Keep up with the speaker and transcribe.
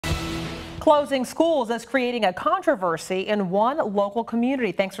Closing schools is creating a controversy in one local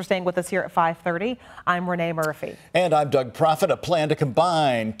community. Thanks for staying with us here at 5:30. I'm Renee Murphy. And I'm Doug Profit. A plan to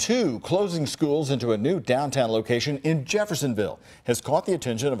combine two closing schools into a new downtown location in Jeffersonville has caught the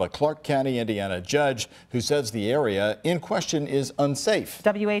attention of a Clark County, Indiana judge who says the area in question is unsafe.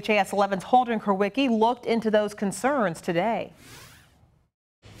 WHAS 11's Corden Porter looked into those concerns today.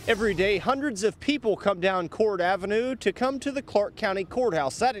 Every day, hundreds of people come down Cord Avenue to come to the Clark County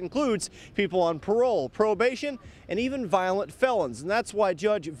Courthouse. That includes people on parole, probation, and even violent felons. And that's why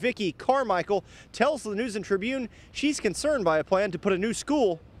Judge Vicki Carmichael tells the News and Tribune she's concerned by a plan to put a new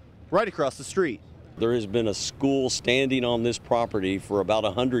school right across the street. There has been a school standing on this property for about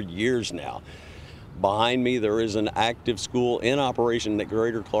 100 years now. Behind me, there is an active school in operation that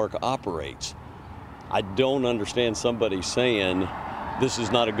Greater Clark operates. I don't understand somebody saying this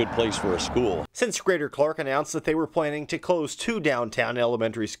is not a good place for a school. Since Greater Clark announced that they were planning to close two downtown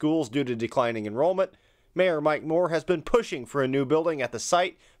elementary schools due to declining enrollment, Mayor Mike Moore has been pushing for a new building at the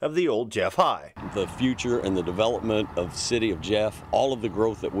site of the old Jeff High. The future and the development of the city of Jeff, all of the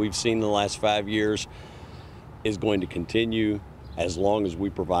growth that we've seen in the last 5 years is going to continue as long as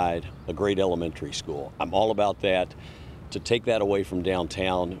we provide a great elementary school. I'm all about that. To take that away from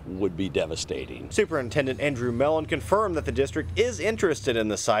downtown would be devastating. Superintendent Andrew Melin confirmed that the district is interested in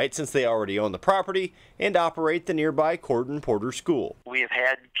the site since they already own the property and operate the nearby Corden Porter School. We have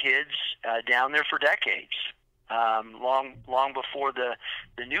had kids down there for decades. Long before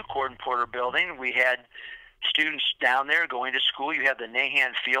the new Corden Porter building, we had students down there going to school. You have the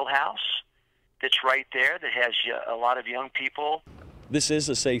Nahan Fieldhouse that's right there that has a lot of young people. This is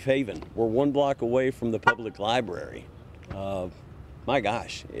a safe haven. We're 1 block away from the public library. My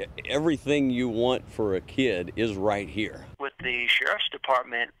gosh, everything you want for a kid is right here. With the Sheriff's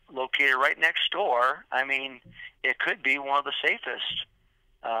Department located right next door, I mean, it could be one of the safest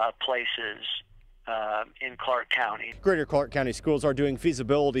places in Clark County. Greater Clark County Schools are doing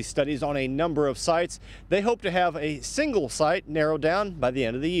feasibility studies on a number of sites. They hope to have a single site narrowed down by the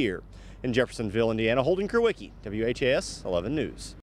end of the year. In Jeffersonville, Indiana, Corden Porter, WHAS 11 News.